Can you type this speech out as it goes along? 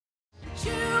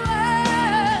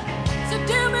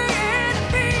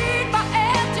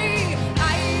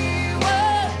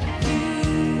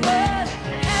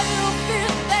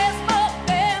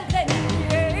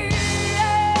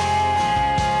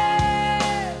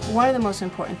One of the most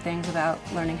important things about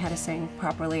learning how to sing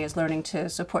properly is learning to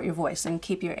support your voice and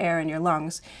keep your air in your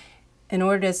lungs. In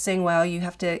order to sing well, you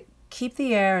have to keep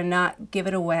the air and not give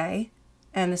it away.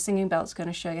 And the singing belt's going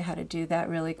to show you how to do that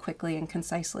really quickly and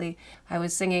concisely. I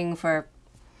was singing for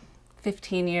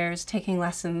 15 years, taking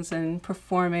lessons and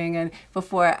performing, and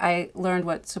before I learned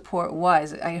what support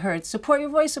was, I heard support your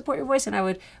voice, and I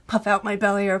would puff out my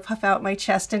belly or puff out my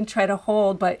chest and try to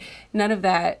hold, but none of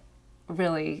that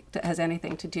really has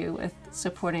anything to do with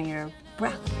supporting your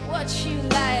breath. What you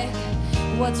like,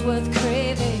 what's worth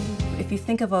craving. If you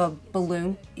think of a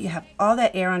balloon, you have all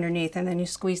that air underneath and then you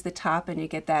squeeze the top and you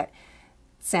get that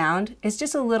sound. It's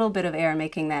just a little bit of air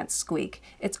making that squeak.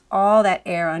 It's all that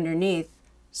air underneath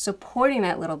supporting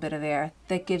that little bit of air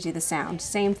that gives you the sound.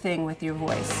 Same thing with your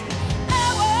voice.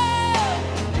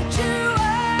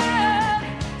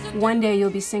 One day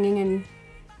you'll be singing and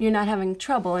you're not having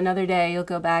trouble. Another day you'll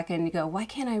go back and you go, why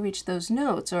can't I reach those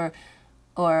notes? Or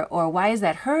why is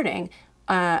that hurting?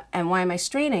 And why am I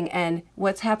straining? And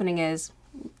what's happening is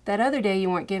that other day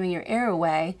you weren't giving your air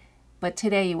away, but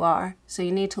today you are. So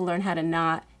you need to learn how to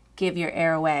not give your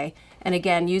air away. And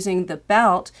again, using the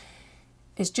belt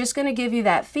is just going to give you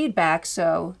that feedback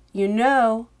so you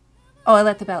know, oh, I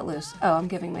let the belt loose. Oh, I'm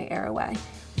giving my air away.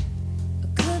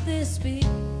 Could this be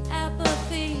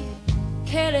apathy?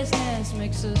 Carelessness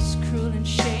makes us cruel and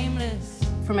shameless.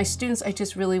 For my students, I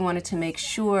just really wanted to make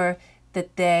sure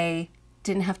that they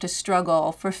didn't have to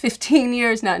struggle for 15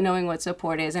 years not knowing what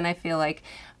support is. And I feel like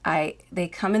they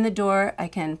come in the door, I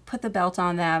can put the belt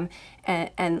on them,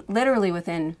 and literally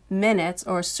within minutes,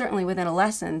 or certainly within a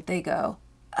lesson, they go,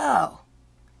 oh,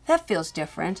 that feels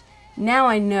different. Now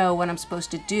I know what I'm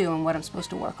supposed to do and what I'm supposed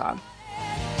to work on.